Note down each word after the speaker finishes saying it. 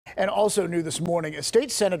And also new this morning, a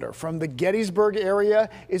state senator from the Gettysburg area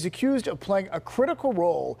is accused of playing a critical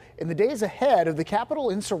role in the days ahead of the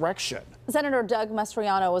Capitol insurrection. Senator Doug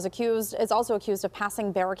Mastriano is also accused of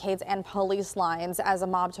passing barricades and police lines as a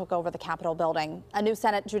mob took over the Capitol building. A new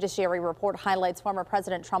Senate Judiciary report highlights former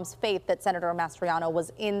President Trump's faith that Senator Mastriano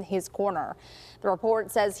was in his corner. The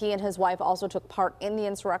report says he and his wife also took part in the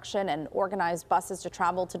insurrection and organized buses to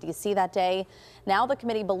travel to D.C. that day. Now the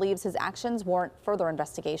committee believes his actions warrant further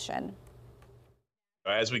investigation.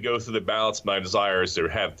 As we go through the ballots, my desire is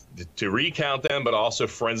to recount them, but also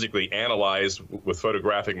forensically analyze with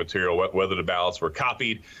photographic material whether the ballots were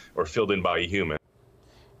copied or filled in by a human.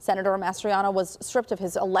 Senator Mastriano was stripped of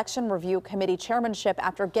his Election Review Committee chairmanship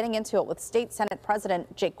after getting into it with State Senate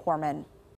President Jake Corman.